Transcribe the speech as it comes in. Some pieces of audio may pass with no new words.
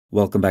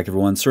Welcome back,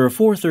 everyone. Surah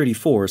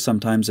 434,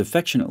 sometimes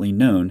affectionately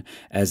known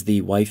as the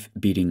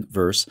wife-beating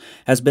verse,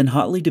 has been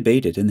hotly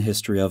debated in the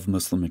history of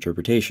Muslim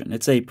interpretation.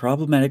 It's a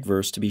problematic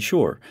verse, to be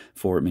sure,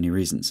 for many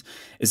reasons.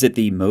 Is it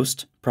the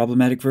most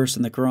problematic verse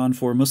in the Quran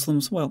for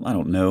Muslims? Well, I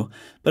don't know,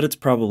 but it's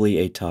probably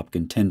a top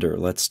contender.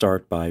 Let's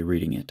start by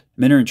reading it.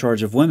 Men are in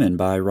charge of women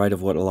by right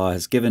of what Allah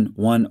has given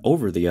one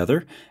over the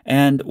other,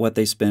 and what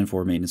they spend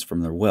for maintenance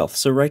from their wealth.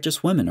 So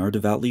righteous women are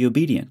devoutly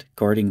obedient,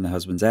 guarding in the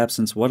husband's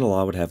absence what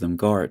Allah would have them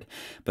guard.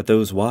 But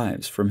those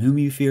wives from whom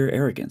you fear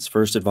arrogance,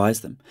 first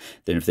advise them.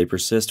 Then if they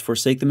persist,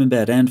 forsake them in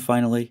bed, and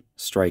finally,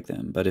 strike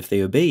them. But if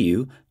they obey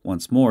you,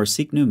 once more,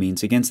 seek no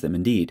means against them.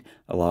 Indeed,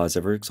 Allah is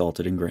ever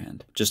exalted and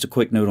grand. Just a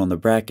quick note on the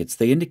brackets.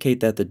 They indicate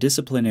that the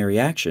disciplinary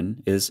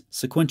action is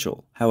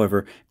sequential.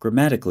 However,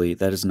 grammatically,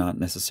 that is not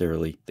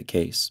necessarily the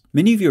case.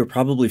 Many of you are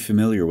probably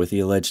familiar with the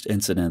alleged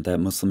incident that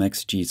Muslim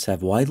exegetes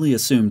have widely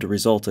assumed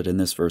resulted in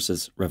this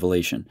verse's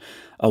revelation.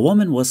 A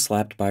woman was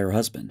slapped by her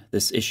husband.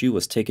 This issue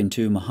was taken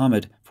to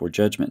Muhammad for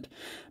judgment.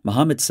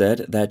 Muhammad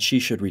said that she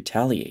should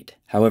retaliate.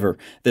 However,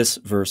 this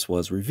verse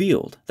was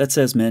revealed that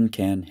says men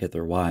can hit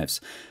their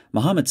wives.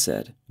 Muhammad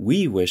said,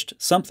 "We wished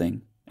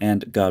something,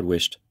 and God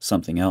wished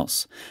something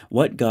else.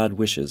 What God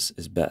wishes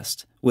is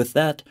best." With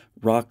that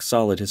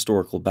rock-solid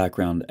historical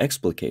background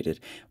explicated,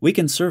 we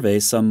can survey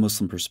some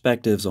Muslim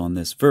perspectives on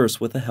this verse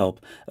with the help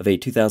of a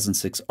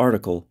 2006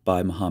 article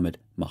by Muhammad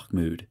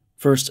Mahmoud.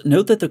 First,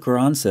 note that the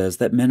Quran says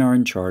that men are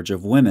in charge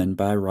of women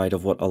by right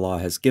of what Allah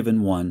has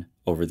given one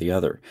over the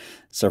other.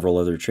 Several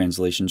other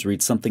translations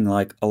read something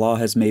like, Allah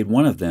has made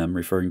one of them,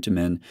 referring to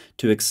men,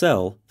 to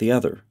excel the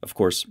other, of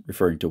course,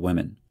 referring to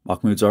women.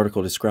 Mahmoud's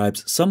article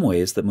describes some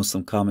ways that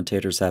Muslim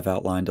commentators have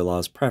outlined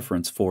Allah's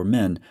preference for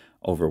men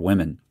over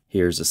women.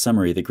 Here's a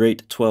summary. The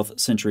great 12th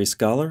century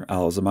scholar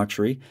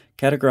Al-Zamakhshari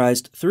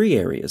categorized three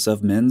areas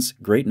of men's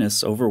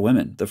greatness over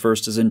women. The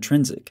first is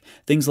intrinsic,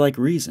 things like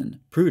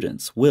reason,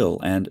 prudence, will,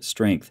 and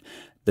strength.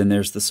 Then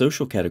there's the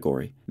social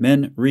category.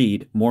 Men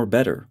read more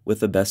better with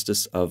the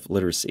bestest of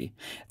literacy.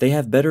 They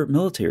have better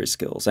military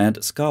skills,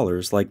 and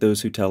scholars, like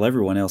those who tell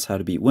everyone else how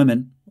to beat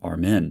women, are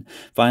men.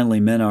 Finally,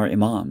 men are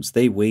imams.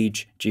 They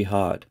wage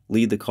jihad,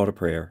 lead the call to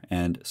prayer,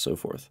 and so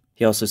forth.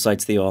 He also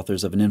cites the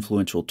authors of an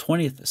influential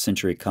 20th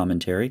century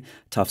commentary,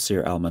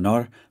 Tafsir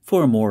al-Manar,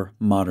 for a more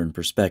modern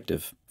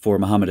perspective. For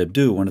Muhammad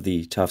Abduh, one of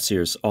the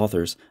Tafsir's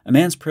authors, a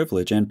man's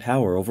privilege and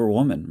power over a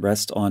woman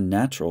rest on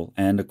natural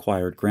and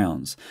acquired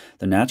grounds.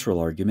 The natural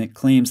argument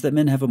claims that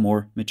men have a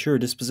more mature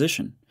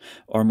disposition,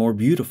 are more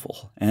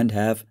beautiful, and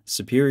have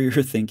superior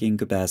thinking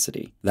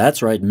capacity.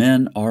 That's right,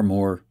 men are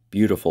more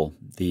beautiful.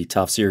 The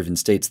Tafsir even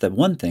states that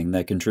one thing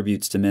that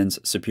contributes to men's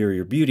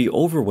superior beauty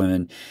over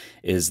women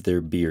is their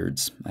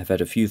beards. I've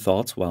had a few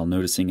thoughts while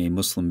noticing a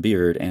Muslim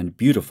beard, and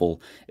beautiful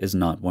is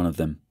not one of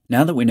them.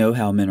 Now that we know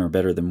how men are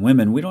better than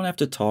women, we don't have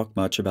to talk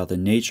much about the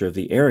nature of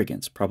the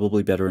arrogance,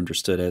 probably better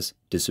understood as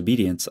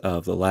disobedience,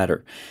 of the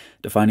latter.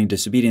 Defining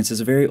disobedience is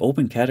a very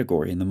open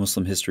category in the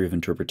Muslim history of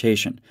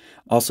interpretation.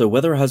 Also,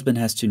 whether a husband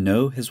has to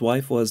know his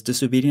wife was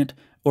disobedient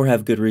or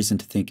have good reason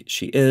to think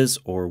she is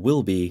or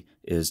will be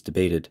is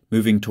debated.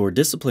 Moving toward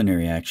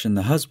disciplinary action,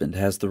 the husband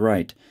has the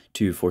right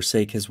to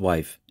forsake his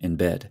wife in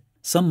bed.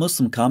 Some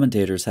Muslim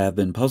commentators have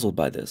been puzzled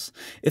by this.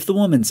 If the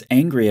woman's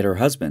angry at her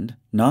husband,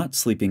 not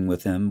sleeping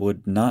with him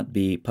would not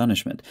be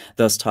punishment.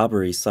 Thus,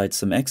 Tabari cites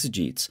some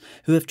exegetes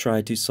who have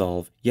tried to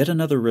solve yet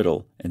another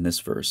riddle in this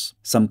verse.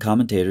 Some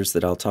commentators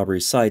that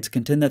Al-Tabari cites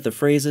contend that the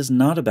phrase is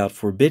not about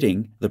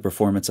forbidding the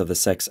performance of the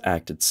sex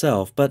act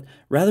itself, but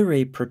rather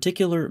a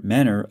particular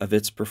manner of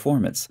its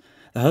performance.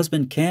 The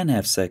husband can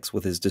have sex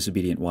with his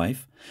disobedient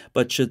wife,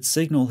 but should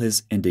signal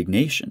his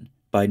indignation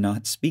by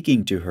not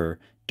speaking to her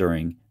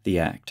during the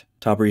act.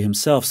 Tabari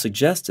himself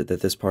suggested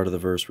that this part of the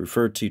verse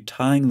referred to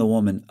tying the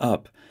woman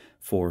up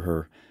for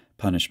her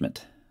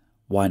punishment.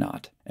 Why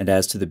not? And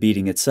as to the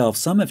beating itself,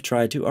 some have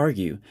tried to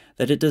argue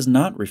that it does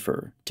not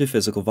refer to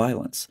physical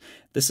violence.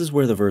 This is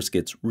where the verse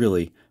gets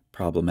really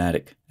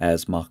problematic.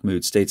 As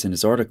Mahmoud states in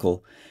his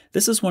article,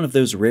 this is one of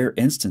those rare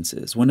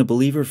instances when a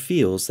believer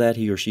feels that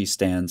he or she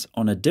stands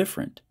on a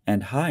different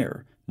and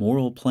higher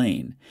moral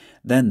plane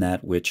than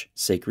that which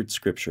sacred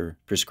scripture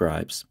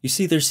prescribes. You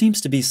see, there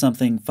seems to be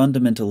something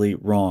fundamentally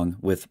wrong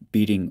with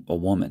beating a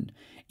woman,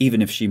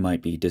 even if she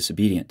might be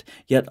disobedient,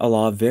 yet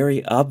Allah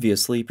very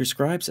obviously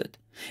prescribes it.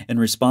 In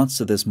response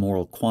to this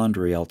moral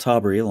quandary,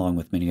 Al-Tabari, along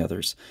with many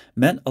others,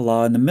 met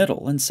Allah in the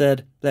middle and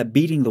said that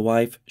beating the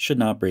wife should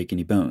not break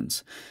any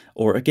bones.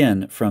 Or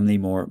again, from the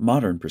more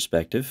modern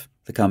perspective,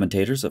 the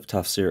commentators of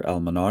Tafsir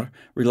al-Manar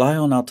rely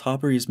on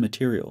Al-Tabari's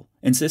material,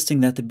 insisting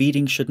that the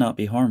beating should not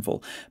be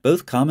harmful.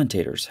 Both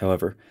commentators,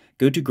 however,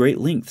 go to great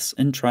lengths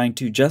in trying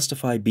to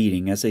justify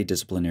beating as a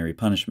disciplinary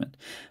punishment.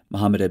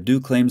 Muhammad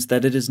Abduh claims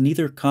that it is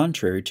neither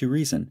contrary to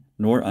reason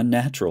nor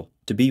unnatural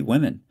to beat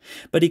women,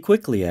 but he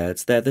quickly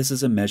adds that this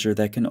is a measure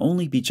that can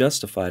only be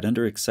justified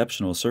under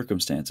exceptional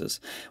circumstances,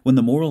 when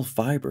the moral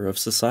fiber of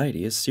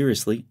society is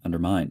seriously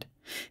undermined.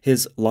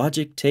 His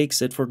logic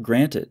takes it for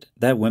granted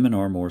that women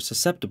are more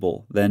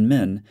susceptible than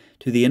men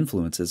to the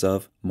influences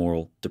of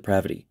moral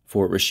depravity.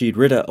 For Rashid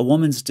Rida, a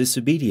woman's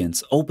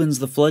disobedience opens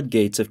the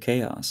floodgates of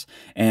chaos,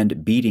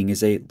 and beating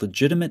is a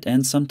legitimate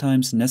and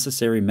sometimes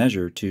necessary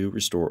measure to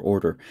restore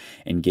order.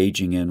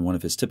 Engaging in one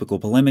of his typical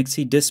polemics,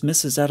 he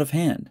dismisses out of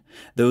hand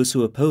those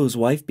who oppose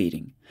wife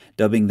beating,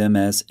 dubbing them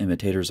as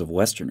imitators of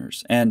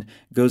Westerners, and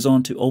goes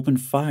on to open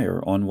fire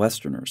on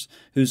Westerners,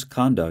 whose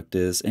conduct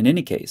is, in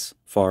any case,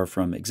 far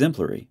from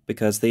exemplary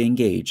because they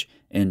engage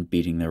in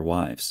beating their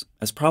wives.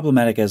 As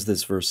problematic as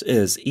this verse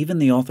is, even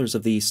the authors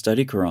of the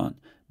Study Quran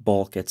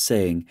balk at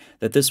saying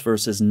that this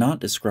verse is not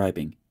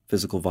describing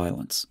physical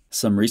violence.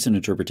 Some recent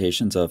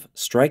interpretations of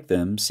strike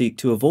them seek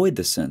to avoid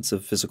the sense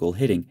of physical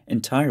hitting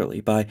entirely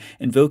by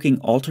invoking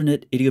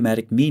alternate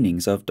idiomatic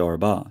meanings of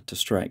darba, to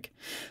strike.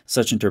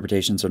 Such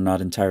interpretations are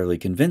not entirely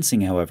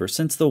convincing, however,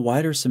 since the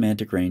wider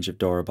semantic range of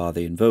darba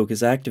they invoke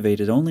is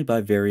activated only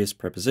by various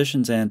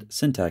prepositions and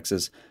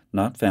syntaxes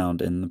not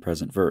found in the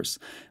present verse.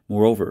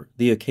 Moreover,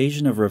 the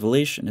occasion of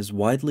revelation is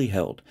widely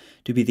held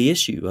to be the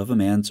issue of a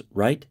man's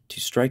right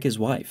to strike his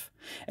wife,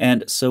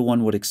 and so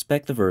one would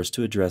expect the verse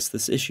to address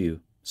this issue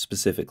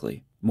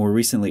specifically. More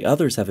recently,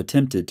 others have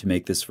attempted to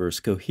make this verse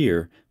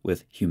cohere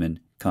with human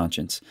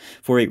conscience.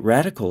 For a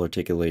radical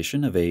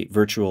articulation of a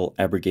virtual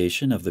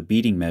abrogation of the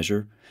beating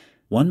measure,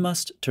 one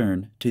must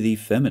turn to the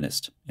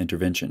feminist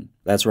intervention.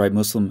 That's right,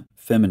 Muslim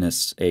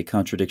feminists, a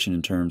contradiction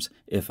in terms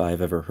if I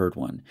have ever heard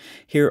one.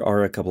 Here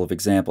are a couple of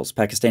examples.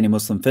 Pakistani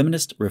Muslim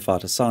feminist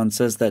Rifat Hassan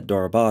says that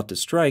darba, to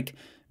strike,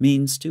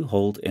 means to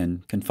hold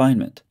in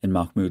confinement. In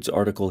Mahmoud's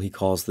article, he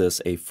calls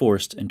this a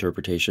forced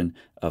interpretation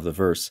of the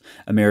verse.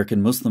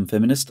 American Muslim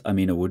feminist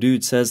Amina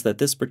Wadud says that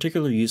this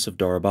particular use of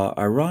darba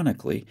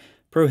ironically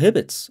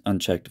prohibits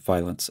unchecked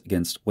violence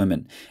against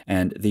women,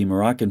 and the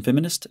Moroccan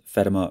feminist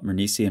Fatima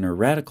Mernissi in her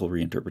radical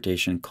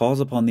reinterpretation calls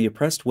upon the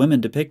oppressed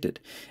women depicted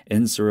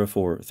in Surah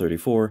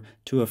 4:34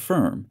 to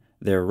affirm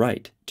their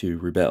right to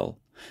rebel.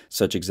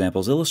 Such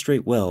examples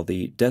illustrate well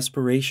the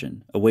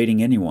desperation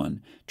awaiting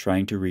anyone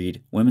trying to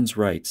read women's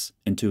rights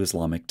into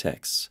Islamic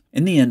texts.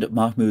 In the end,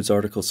 Mahmoud's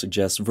article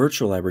suggests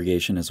virtual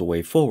abrogation as a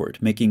way forward,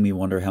 making me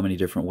wonder how many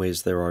different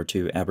ways there are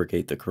to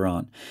abrogate the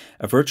Quran.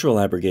 A virtual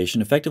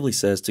abrogation effectively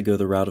says to go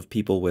the route of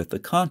people with a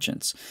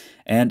conscience,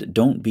 and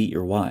don't beat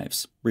your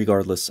wives,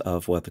 regardless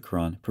of what the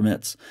Quran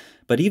permits.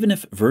 But even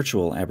if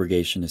virtual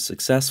abrogation is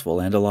successful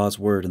and Allah's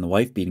word in the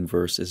wife-beating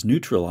verse is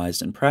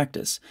neutralized in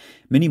practice,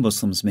 many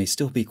Muslims may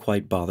still be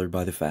quite bothered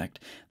by the fact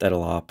that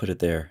Allah put it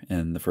there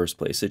in the first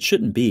place. It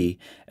shouldn't be,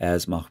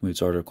 as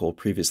Mahmoud's article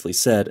previously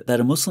said,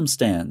 that a Muslim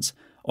stands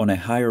on a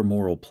higher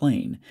moral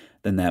plane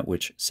than that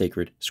which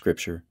sacred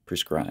scripture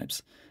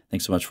prescribes.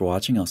 Thanks so much for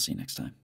watching. I'll see you next time.